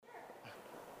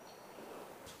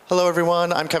Hello,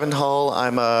 everyone. I'm Kevin Hull.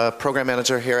 I'm a program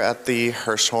manager here at the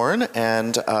Hirshhorn,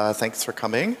 and thanks for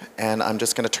coming. And I'm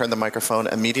just going to turn the microphone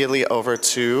immediately over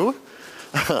to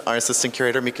our assistant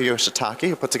curator, Mika Yoshitake,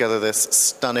 who put together this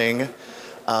stunning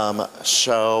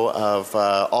show of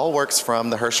all works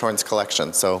from the Hirshhorn's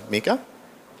collection. So, Mika?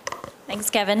 Thanks,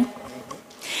 Kevin.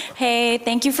 Hey,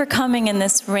 thank you for coming in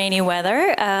this rainy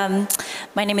weather.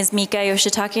 My name is Mika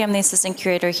Yoshitake. I'm the assistant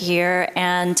curator here,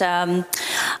 and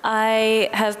I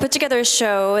have put together a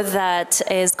show that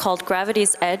is called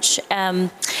Gravity's Edge.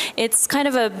 It's kind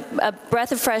of a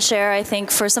breath of fresh air, I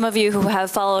think, for some of you who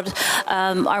have followed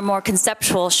our more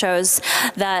conceptual shows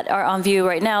that are on view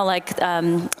right now, like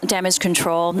Damage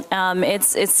Control.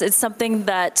 It's something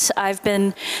that I've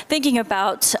been thinking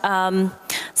about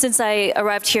since I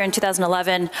arrived here in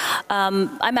 2011.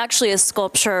 I'm actually a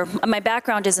sculptor. My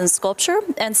background is in sculpture,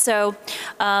 and so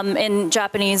in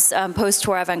Japanese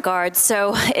post-war avant-garde.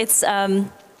 So it's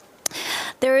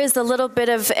there is a little bit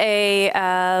of a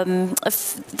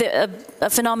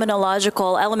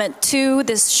phenomenological element to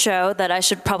this show that I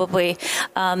should probably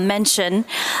mention.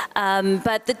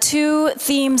 But the two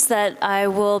themes that I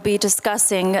will be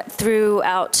discussing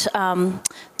throughout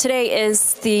today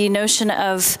is the notion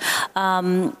of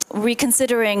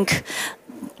reconsidering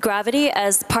gravity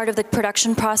as part of the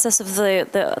production process of the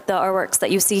artworks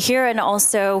that you see here, and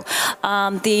also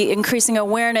the increasing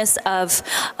awareness of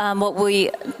what we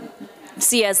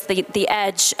see as the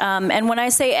edge. And when I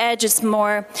say edge, it's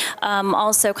more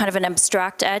also kind of an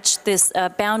abstract edge, this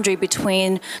boundary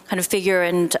between kind of figure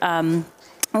and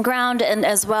ground, and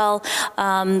as well,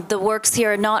 the works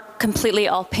here are not completely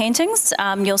all paintings.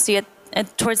 You'll see it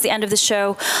towards the end of the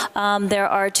show, there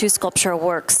are two sculptural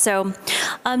works. So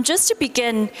just to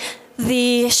begin,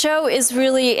 the show is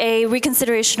really a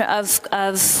reconsideration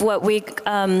of what we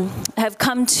have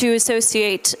come to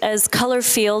associate as color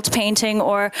field painting,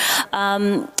 or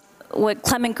what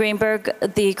Clement Greenberg,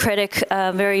 the critic,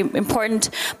 very important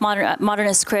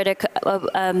modernist critic,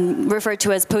 referred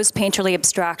to as post-painterly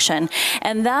abstraction.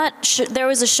 And that there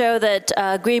was a show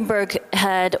that Greenberg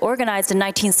had organized in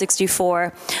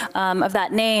 1964 of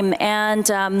that name,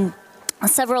 and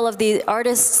several of the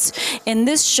artists in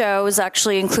this show is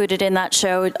actually included in that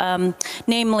show,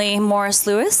 namely Morris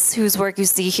Louis, whose work you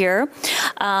see here,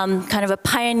 kind of a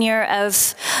pioneer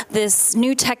of this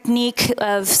new technique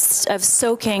of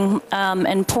soaking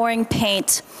and pouring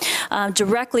paint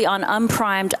directly on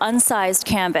unprimed, unsized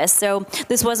canvas. So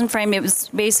this wasn't framed, it was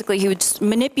basically he would just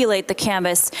manipulate the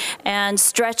canvas and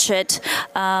stretch it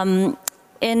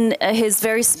in his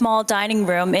very small dining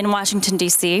room in Washington,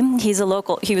 D.C. He's a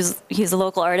local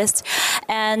artist,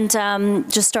 and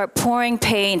just start pouring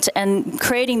paint and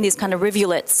creating these kind of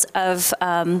rivulets of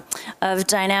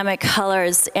dynamic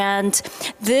colors. And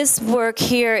this work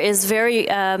here is very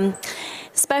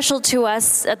special to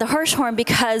us at the Hirshhorn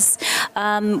because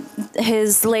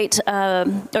his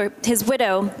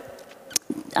widow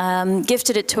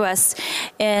gifted it to us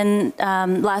in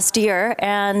last year,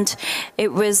 and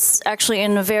it was actually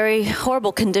in a very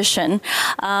horrible condition.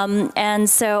 And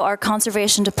so our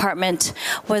conservation department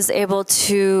was able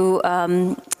to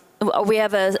we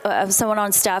have someone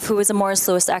on staff who is a Morris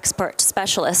Louis expert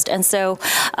specialist, and so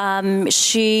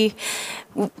she,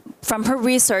 from her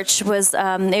research, was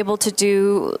able to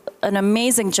do an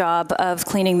amazing job of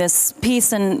cleaning this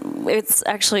piece, and it's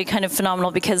actually kind of phenomenal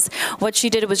because what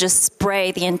she did was just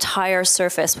spray the entire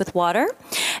surface with water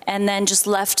and then just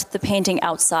left the painting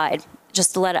outside,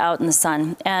 just to let it out in the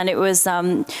sun. And it was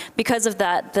because of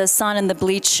that, the sun and the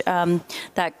bleach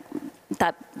that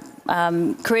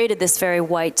created this very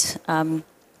white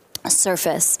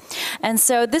surface. And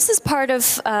so this is part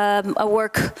of a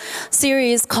work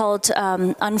series called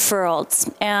Unfurled.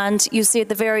 And you see at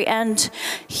the very end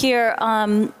here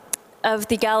of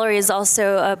the gallery is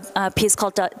also a piece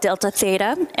called Delta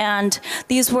Theta. And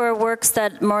these were works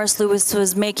that Morris Louis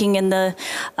was making in the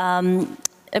around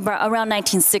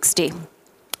 1960.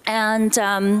 And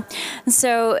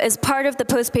so as part of the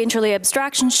post-painterly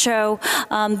abstraction show,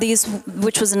 these,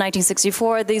 which was in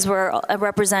 1964, these were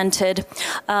represented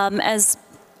as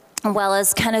well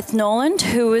as Kenneth Noland,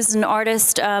 who is an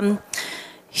artist.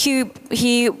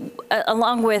 He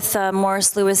along with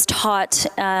Morris Louis, taught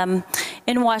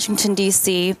in Washington,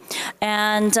 D.C.,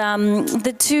 and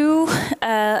the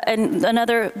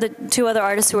two other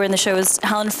artists who were in the show is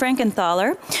Helen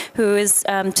Frankenthaler, who is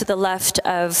to the left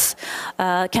of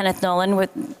Kenneth Noland with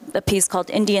a piece called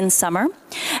Indian Summer,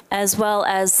 as well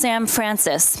as Sam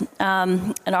Francis,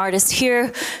 an artist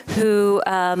here who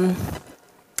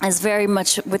is very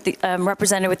much with the,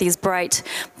 represented with these bright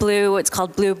blue, it's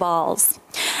called blue balls.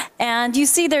 And you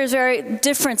see there's very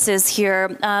differences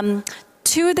here.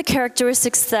 two of the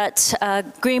characteristics that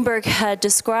Greenberg had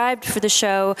described for the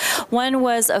show, one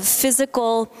was a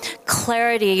physical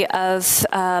clarity of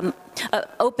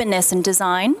openness in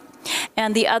design,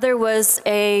 and the other was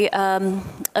a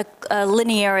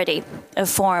linearity of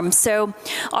form. So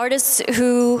artists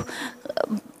who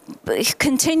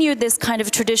continued this kind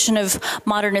of tradition of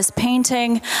modernist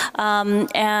painting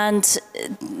and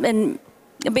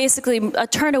basically a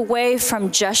turn away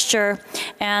from gesture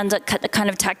and a kind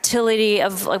of tactility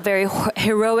of a very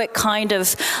heroic kind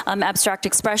of abstract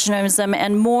expressionism,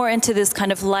 and more into this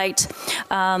kind of light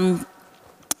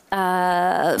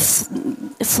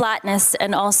flatness,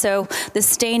 and also the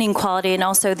staining quality, and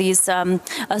also these a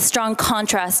strong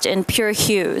contrast in pure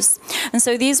hues. And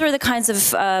so these were the kinds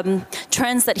of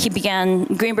trends that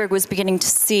Greenberg was beginning to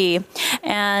see,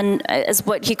 and as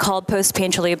what he called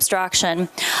post-painterly abstraction.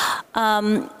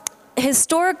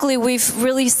 Historically, we've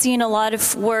really seen a lot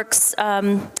of works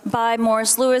by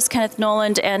Morris Louis, Kenneth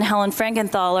Noland, and Helen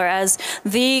Frankenthaler as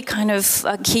the kind of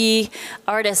key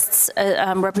artists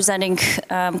representing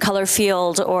color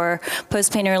field or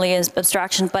post-painterly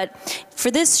abstraction. But for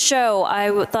this show,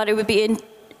 I thought it would be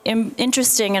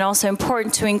interesting and also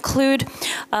important to include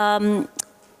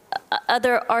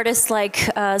other artists like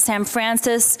Sam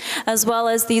Francis, as well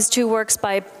as these two works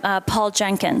by Paul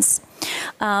Jenkins.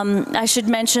 I should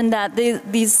mention that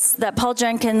that Paul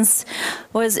Jenkins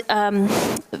was a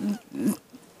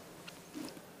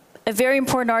very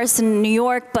important artist in New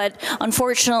York, but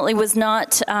unfortunately was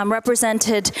not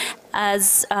represented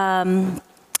as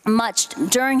much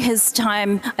during his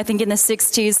time. I think in the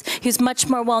 60s, he was much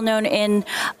more well known in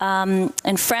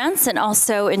France and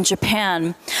also in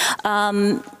Japan.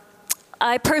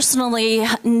 I personally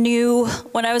knew,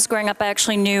 when I was growing up, I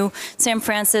actually knew Sam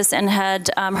Francis and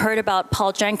had heard about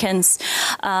Paul Jenkins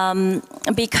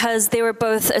because they were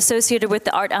both associated with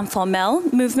the Art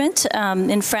Informel movement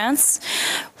in France,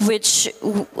 which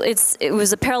it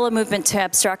was a parallel movement to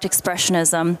abstract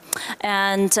expressionism,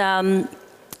 and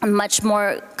much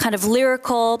more kind of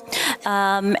lyrical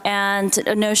and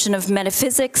a notion of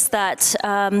metaphysics that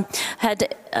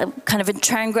had kind of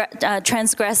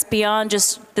transgressed beyond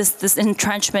just this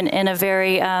entrenchment in a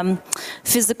very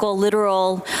physical,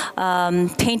 literal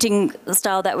painting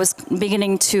style that was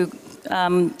beginning to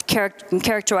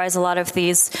characterize a lot of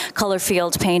these color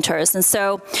field painters. And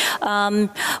so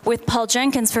with Paul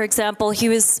Jenkins, for example,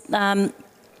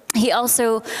 he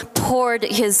also poured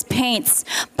his paints,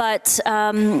 but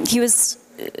the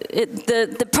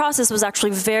process was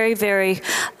actually very, very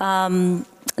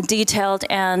detailed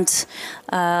and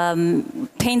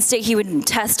painstaking. He would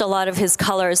test a lot of his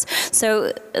colors.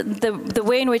 So the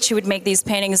way in which he would make these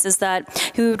paintings is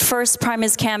that he would first prime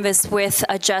his canvas with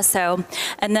a gesso,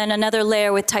 and then another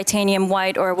layer with titanium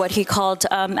white, or what he called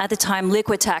at the time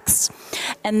Liquitex.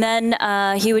 And then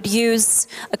he would use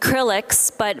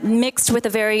acrylics, but mixed with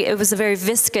it was a very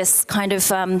viscous kind of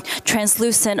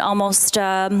translucent, almost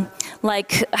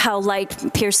like how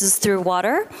light pierces through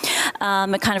water,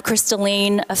 a kind of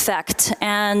crystalline effect.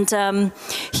 And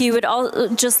he would,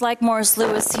 just like Morris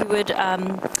Louis, he would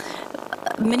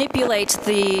manipulate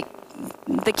the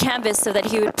canvas so that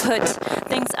he would put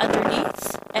things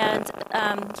underneath, and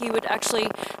he would actually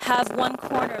have one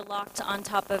corner locked on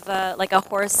top of like a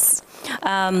horse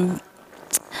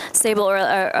stable or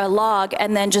a log,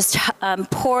 and then just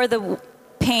pour the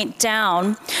paint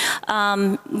down,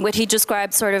 what he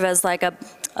described sort of as like a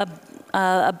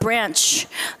branch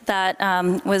that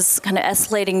was kind of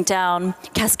escalating down,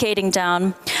 cascading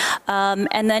down,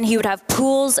 and then he would have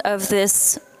pools of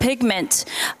this pigment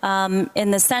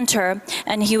in the center,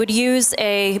 and he would use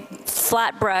a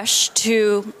flat brush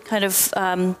to kind of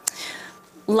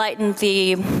lighten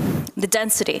the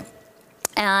density.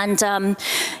 And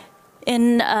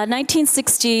in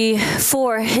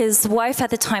 1964, his wife at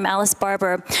the time, Alice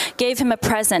Barber, gave him a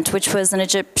present, which was an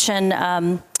Egyptian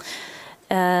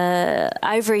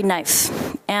ivory knife.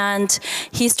 And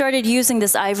he started using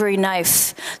this ivory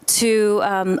knife to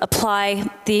apply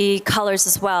the colors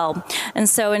as well. And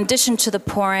so in addition to the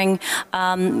pouring,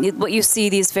 what you see,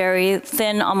 these very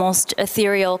thin, almost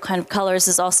ethereal kind of colors,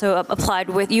 is also applied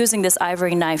with using this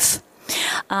ivory knife.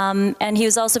 And he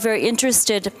was also very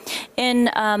interested in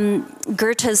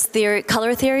Goethe's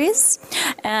color theories,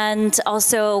 and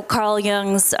also Carl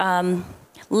Jung's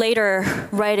later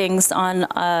writings on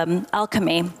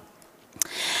alchemy.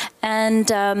 And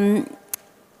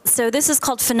so this is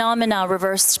called Phenomena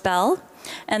Reversed Spell,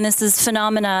 and this is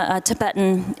Phenomena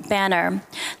Tibetan Banner.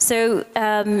 So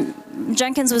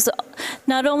Jenkins was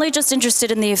not only just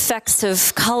interested in the effects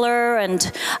of color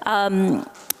and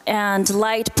and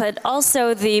light, but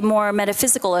also the more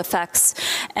metaphysical effects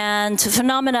and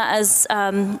phenomena, as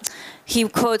he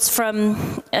quotes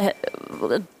from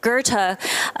Goethe,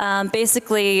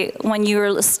 basically when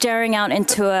you're staring out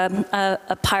into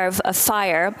a pyre of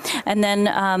fire, and then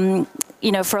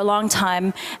for a long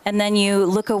time, and then you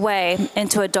look away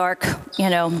into a dark,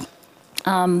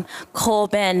 coal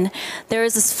bin, there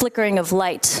is this flickering of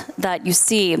light that you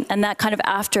see, and that kind of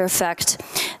after effect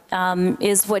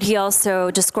is what he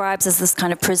also describes as this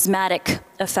kind of prismatic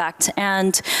effect,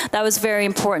 and that was very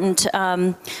important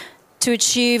to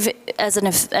achieve as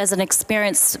an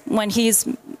experience when he's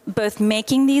both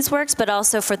making these works, but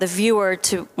also for the viewer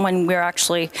when we're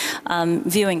actually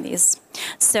viewing these.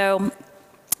 So.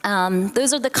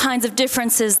 Those are the kinds of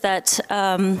differences that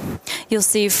you'll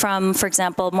see from, for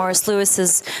example, Morris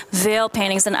Lewis's veil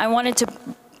paintings. And I wanted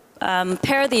to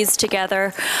pair these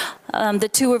together. The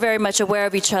two were very much aware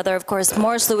of each other. Of course,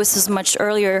 Morris Lewis is a much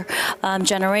earlier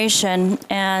generation,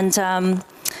 and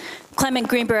Clement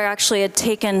Greenberg actually had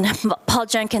taken Paul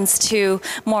Jenkins to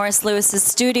Morris Lewis's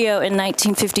studio in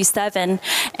 1957,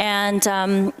 and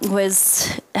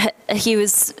he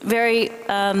was very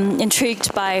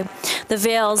intrigued by the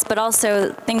veils, but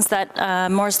also things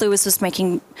that Morris Lewis was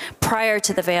making prior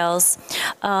to the veils.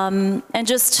 And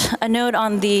just a note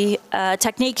on the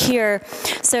technique here.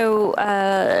 So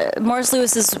Morris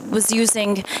Lewis was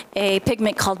using a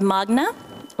pigment called magna,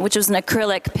 which was an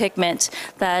acrylic pigment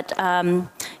that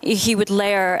he would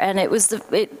layer, and it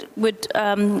would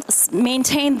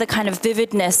maintain the kind of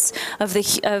vividness of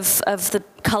the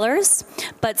colors,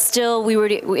 but still we were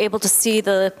able to see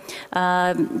the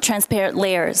transparent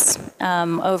layers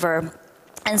over.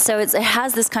 And so it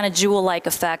has this kind of jewel-like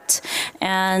effect,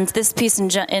 and this piece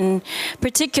in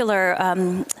particular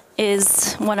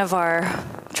is one of our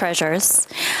treasures,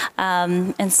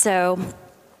 and so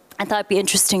I thought it'd be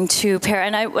interesting to pair,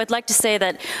 and I would like to say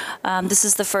that this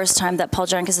is the first time that Paul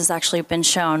Jenkins has actually been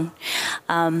shown,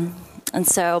 and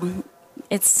so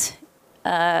it's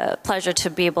a pleasure to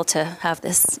be able to have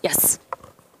this. Yes?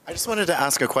 I just wanted to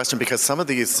ask a question, because some of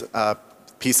these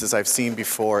pieces I've seen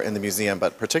before in the museum,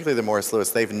 but particularly the Morris Lewis,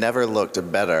 they've never looked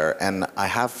better, and I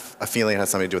have a feeling it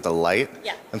has something to do with the light.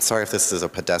 Yeah. I'm sorry if this is a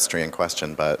pedestrian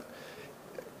question, but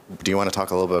do you want to talk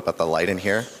a little bit about the light in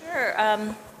here?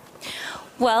 Sure.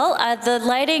 Well, the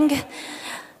lighting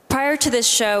prior to this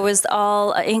show was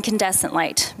all incandescent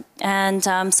light, and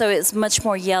so it's much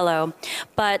more yellow.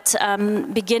 But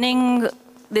beginning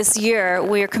this year,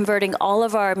 we are converting all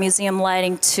of our museum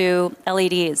lighting to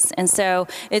LEDs, and so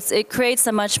it creates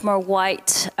a much more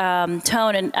white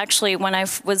tone. And actually, when I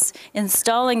was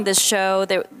installing this show,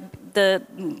 the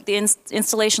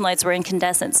installation lights were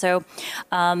incandescent, so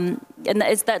and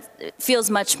that feels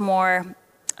much more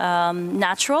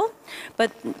natural,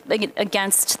 but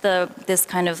against this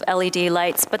kind of LED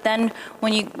lights. But then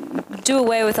when you do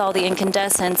away with all the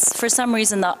incandescents, for some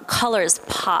reason the colors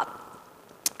pop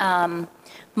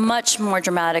much more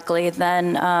dramatically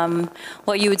than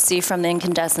what you would see from the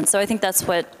incandescent. So I think that's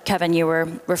what, Kevin, you were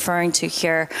referring to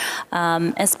here,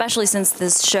 especially since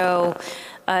this show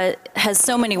has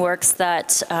so many works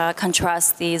that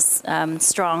contrast these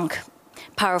strong,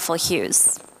 powerful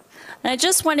hues. And I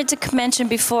just wanted to mention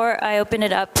before I open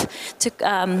it up to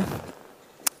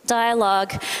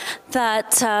dialogue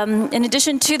that in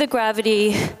addition to the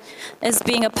gravity as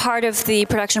being a part of the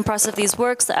production process of these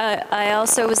works, I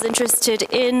also was interested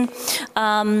in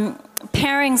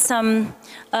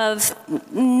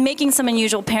making some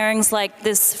unusual pairings, like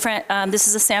this. This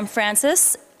is a Sam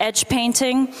Francis edge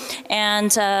painting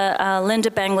and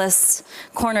Linda Benglis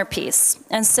corner piece.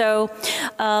 And so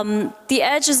the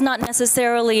edge is not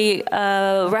necessarily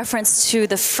a reference to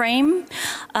the frame.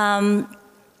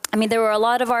 I mean, there were a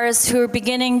lot of artists who were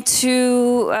beginning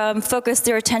to focus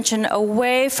their attention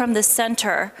away from the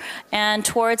center and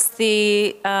towards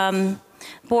the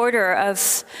border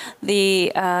of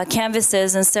the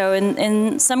canvases, and so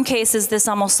in some cases this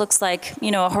almost looks like, you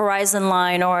know, a horizon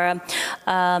line or a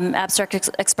abstract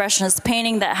expressionist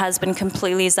painting that has been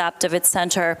completely zapped of its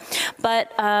center.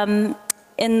 But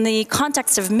in the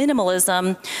context of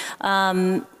minimalism,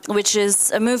 which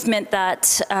is a movement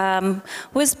that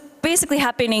was basically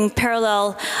happening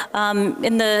parallel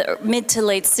in the mid to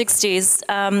late 60s,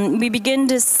 we begin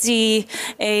to see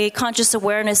a conscious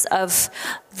awareness of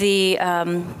the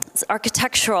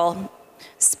architectural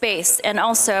space, and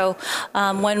also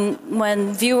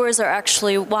when viewers are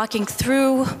actually walking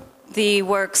through the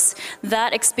works,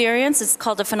 that experience, it's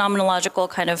called a phenomenological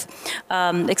kind of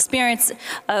experience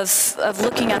of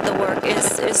looking at the work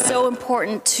is so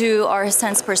important to our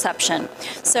sense perception.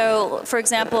 So, for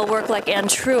example, a work like Anne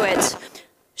Truitt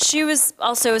she was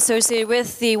also associated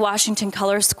with the Washington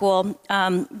Color School,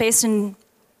 based in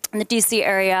the DC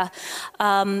area,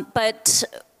 but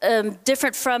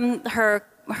different from her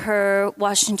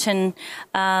Washington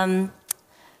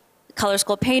Color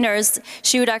School painters.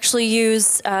 She would actually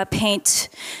use paint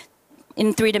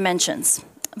in 3 dimensions,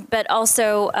 but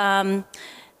also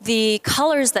the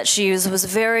colors that she used was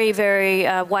very, very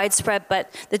widespread, but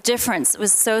the difference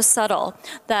was so subtle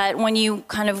that when you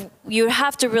you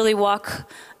have to really walk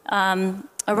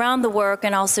around the work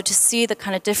and also to see the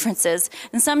kind of differences.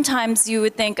 And sometimes you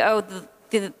would think, oh,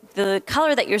 the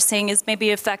color that you're seeing is maybe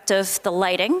an effect of the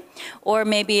lighting, or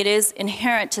maybe it is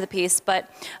inherent to the piece, but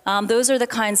those are the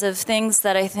kinds of things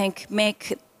that I think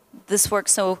make this work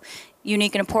so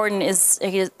unique and important, is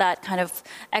that kind of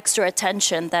extra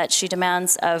attention that she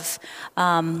demands of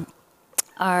the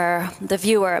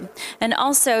viewer. And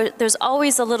also, there's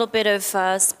always a little bit of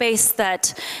space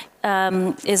that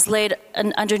is laid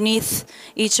underneath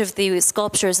each of the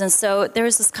sculptures, and so there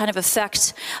is this kind of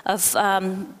effect of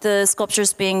the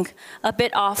sculptures being a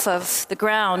bit off of the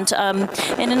ground.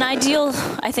 In an ideal,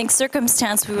 I think,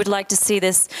 circumstance, we would like to see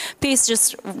this piece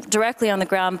just directly on the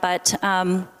ground, but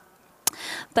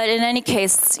in any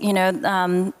case, you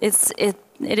know,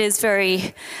 it is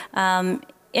very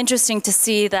interesting to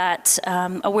see that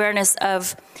awareness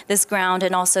of this ground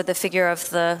and also the figure of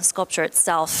the sculpture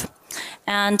itself.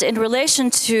 And in relation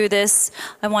to this,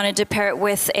 I wanted to pair it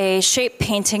with a shape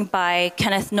painting by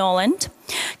Kenneth Noland.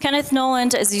 Kenneth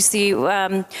Noland, as you see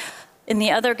in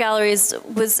the other galleries,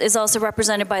 is also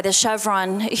represented by the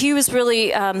chevron. He was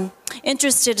really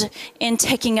interested in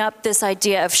taking up this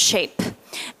idea of shape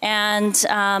and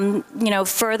you know,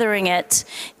 furthering it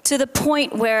to the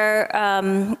point where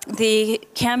the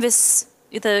canvas,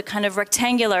 the kind of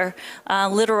rectangular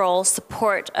literal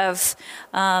support of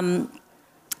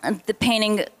the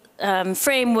painting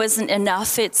frame wasn't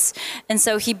enough. And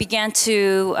so he began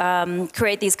to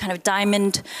create these kind of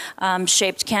diamond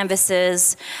shaped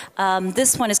canvases.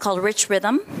 This one is called Rich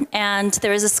Rhythm, and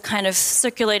there is this kind of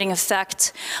circulating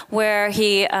effect where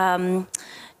he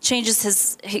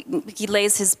changes he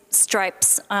lays his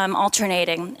stripes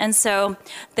alternating. And so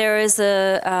there is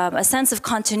a sense of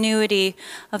continuity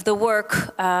of the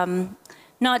work,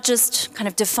 not just kind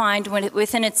of defined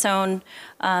within its own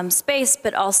space,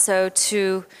 but also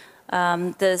to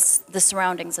the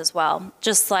surroundings as well,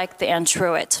 just like the Anne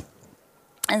Truitt.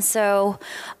 And so,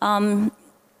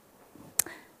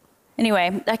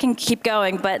 anyway, I can keep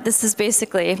going, but this is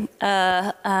basically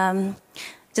a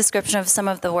description of some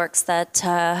of the works that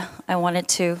I wanted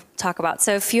to talk about.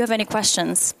 So if you have any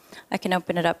questions, I can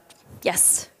open it up.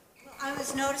 Yes? Well, I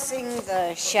was noticing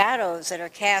the shadows that are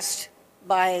cast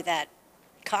by that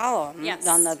column. Yes.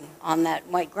 on that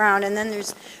white ground, and then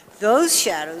there's those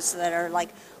shadows that are like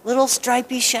little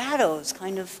stripy shadows,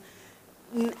 kind of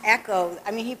echo.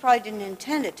 I mean, he probably didn't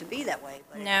intend it to be that way.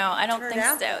 But No, I don't think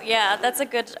out so. Yeah, that's a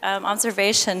good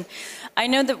observation. I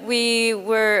know that we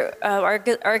were,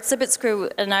 our exhibits crew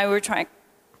and I were trying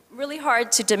really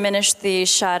hard to diminish the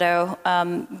shadow,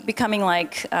 becoming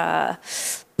like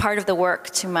part of the work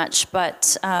too much,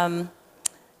 but I'm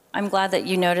glad that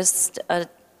you noticed a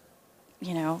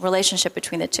relationship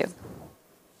between the two.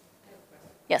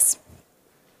 Yes.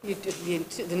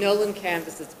 The Nolan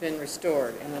canvas that's been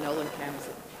restored and the Nolan canvas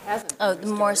that hasn't been Oh, restored.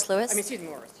 the Morris Lewis? I mean, excuse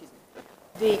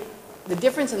me. The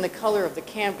difference in the color of the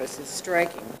canvas is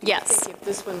striking. Do you Yes. think if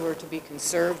this one were to be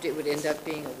conserved, it would end up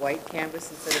being a white canvas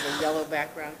instead of a yellow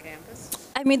background canvas?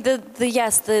 I mean,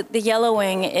 the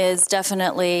yellowing is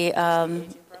definitely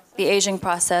the aging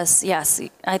process. Yes,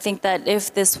 I think that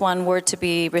if this one were to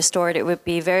be restored, it would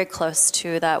be very close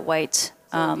to that white.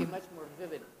 So it would be much more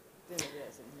vivid than it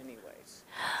is in many ways.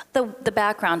 The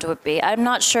background would be. I'm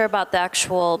not sure about the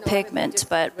actual No, I mean, pairing, just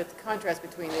but with the contrast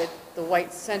between the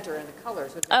white center and the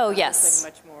colors. Would oh make yes, this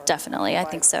thing much more definitely. I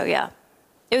think so. vibrant.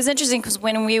 Yeah. It was interesting because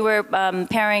when we were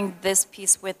pairing this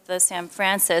piece with the San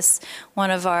Francis,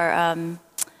 one of our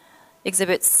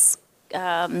exhibits,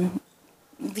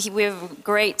 we have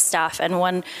great staff, and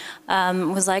one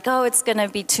was like, "Oh, it's going to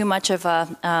be too much of a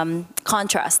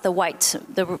contrast,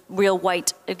 the real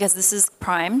white, because this is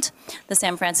primed. The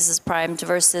San Francis is primed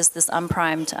versus this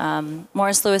unprimed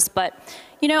Morris Lewis." But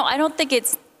I don't think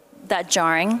it's that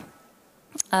jarring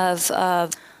of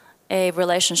a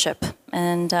relationship,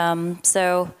 and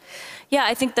so yeah,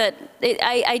 I think that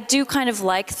I do kind of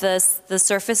like the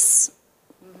surface,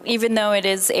 even though it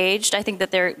is aged. I think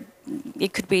that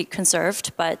it could be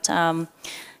conserved, but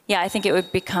yeah, I think it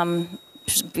would be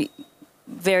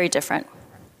very different. What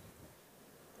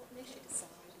makes you decide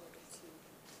whether to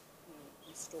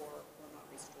restore or not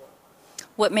restore?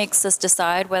 what makes us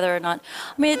decide whether or not,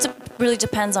 I mean, it really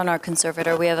depends on our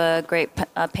conservator. We have a great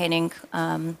painting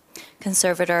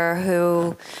conservator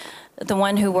who, the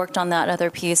one who worked on that other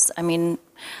piece, I mean,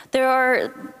 there are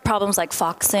problems like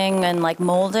foxing and like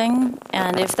molding,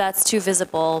 and if that's too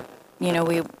visible, you know,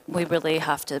 we really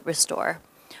have to restore.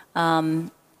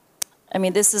 I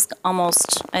mean, this is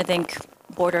almost, I think,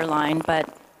 borderline, but,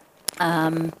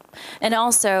 and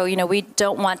also, you know, we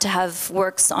don't want to have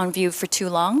works on view for too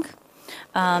long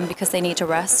because they need to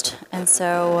rest. And so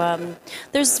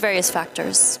there's various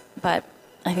factors, but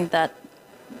I think that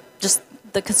just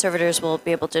the conservators will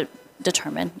be able to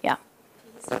determine, yeah.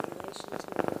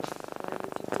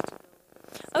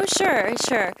 Oh, sure,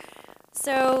 sure.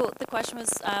 So the question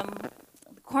was,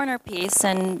 corner piece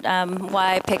and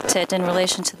why I picked it in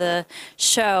relation to the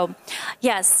show.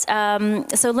 Yes,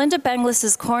 so Linda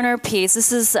Benglis's corner piece,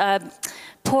 this is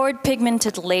poured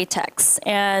pigmented latex,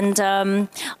 and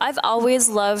I've always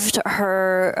loved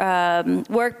her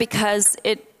work because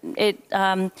it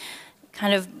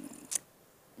kind of,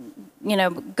 you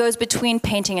know, goes between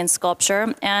painting and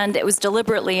sculpture, and it was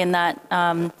deliberately in that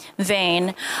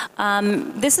vein.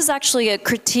 This is actually a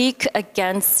critique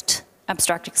against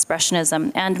abstract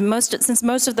expressionism, and since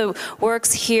most of the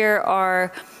works here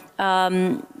are,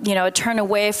 you know, a turn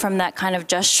away from that kind of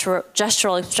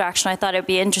gestural abstraction, I thought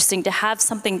it'd be interesting to have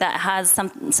something that has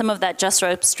some of that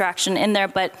gestural abstraction in there,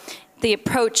 but the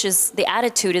approach is, the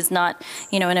attitude is not,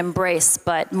 you know, an embrace,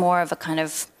 but more of a kind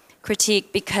of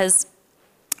critique, because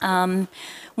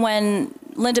when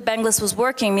Linda Benglis was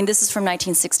working, I mean, this is from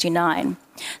 1969,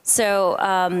 so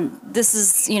this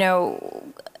is, you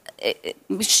know,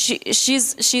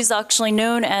 she's actually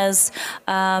known as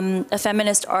a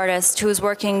feminist artist who was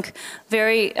working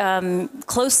very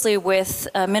closely with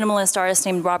a minimalist artist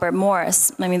named Robert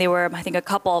Morris. I mean, they were, I think, a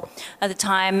couple at the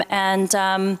time,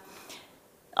 and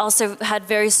also had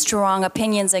very strong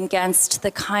opinions against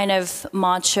the kind of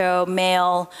macho,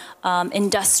 male,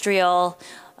 industrial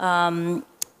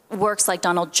works like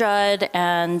Donald Judd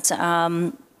and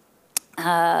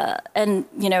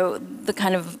you know, the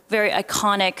kind of very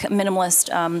iconic minimalist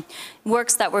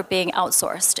works that were being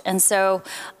outsourced. And so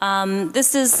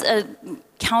this is a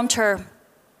counter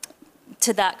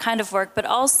to that kind of work, but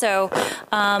also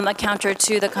a counter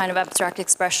to the kind of abstract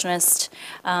expressionist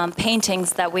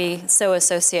paintings that we so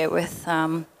associate with,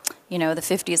 you know, the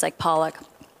 50s, like Pollock.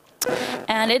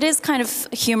 And it is kind of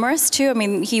humorous too. I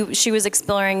mean, she was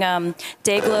exploring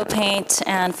day-glow paint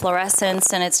and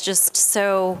fluorescence, and it's just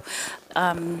so,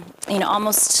 you know,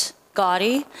 almost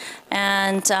gaudy.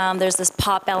 And there's this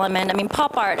pop element. I mean,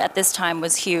 pop art at this time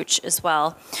was huge as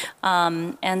well.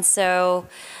 And so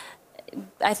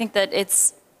I think that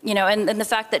it's, you know, and the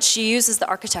fact that she uses the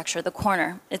architecture, the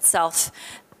corner itself,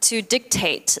 to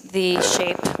dictate the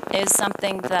shape is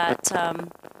something that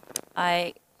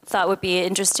I thought would be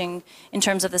interesting in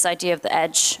terms of this idea of the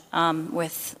edge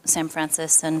with Sam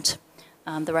Francis and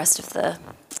the rest of the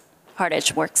hard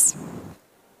edge works.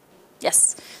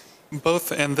 Yes.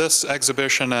 Both in this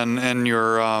exhibition and in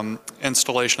your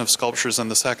installation of sculptures in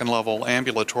the second level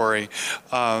ambulatory,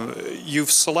 you've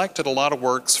selected a lot of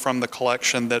works from the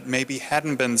collection that maybe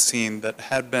hadn't been seen, that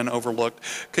had been overlooked.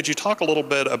 Could you talk a little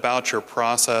bit about your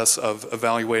process of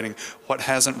evaluating what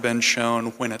hasn't been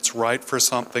shown, when it's right for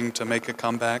something to make a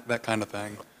comeback, that kind of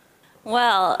thing?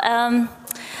 Well,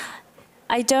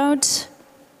 I don't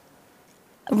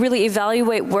really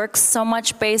evaluate works so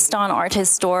much based on art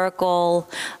historical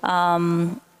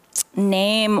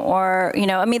name, or, you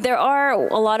know, I mean, there are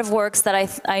a lot of works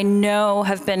that I know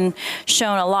have been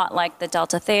shown a lot, like the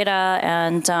Delta Theta,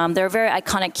 and they're very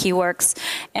iconic key works,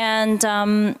 and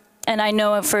I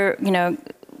know for, you know,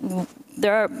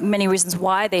 there are many reasons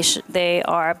why they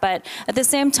are, but at the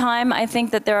same time, I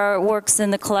think that there are works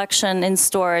in the collection in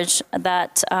storage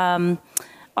that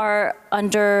are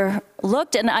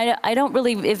underlooked, and I don't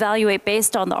really evaluate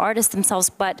based on the artists themselves,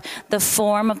 but the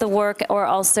form of the work, or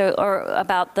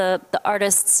about the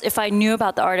artists, if I knew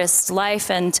about the artist's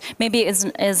life, and maybe is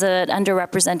an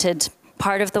underrepresented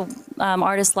part of the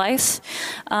artist's life.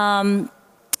 And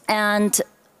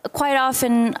quite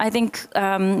often, I think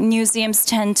museums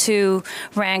tend to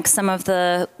rank some of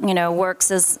the, you know, works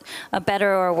as a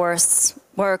better or worse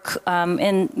work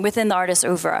within the artist's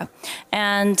oeuvre.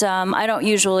 And I don't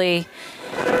usually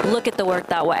look at the work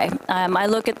that way. I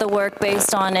look at the work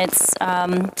based on its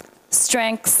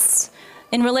strengths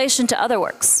in relation to other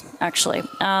works, actually.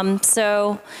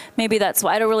 So maybe that's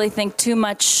why I don't really think too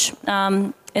much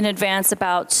in advance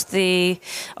about the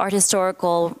art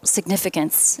historical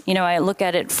significance. You know, I look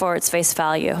at it for its face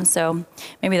value. So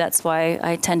maybe that's why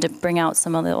I tend to bring out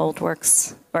some of the old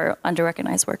works or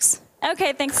under-recognized works.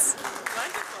 Okay, thanks.